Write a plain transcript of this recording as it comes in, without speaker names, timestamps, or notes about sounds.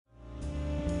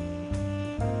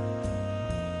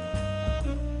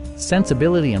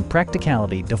sensibility and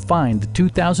practicality define the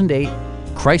 2008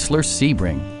 Chrysler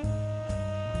Sebring.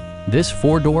 This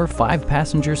four-door,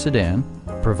 five-passenger sedan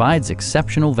provides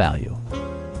exceptional value.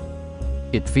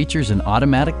 It features an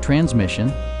automatic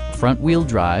transmission, front-wheel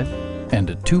drive, and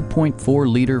a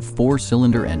 2.4-liter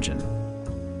four-cylinder engine.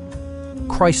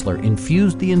 Chrysler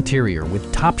infused the interior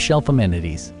with top-shelf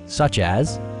amenities such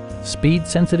as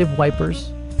speed-sensitive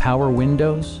wipers, power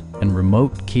windows, and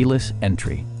remote keyless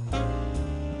entry.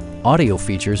 Audio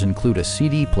features include a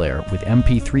CD player with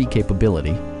MP3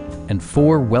 capability and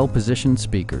 4 well-positioned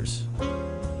speakers.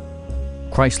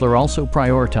 Chrysler also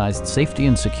prioritized safety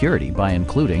and security by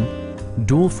including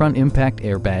dual front impact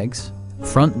airbags,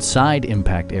 front and side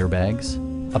impact airbags,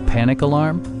 a panic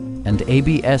alarm, and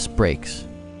ABS brakes.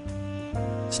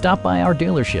 Stop by our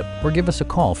dealership or give us a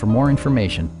call for more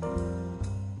information.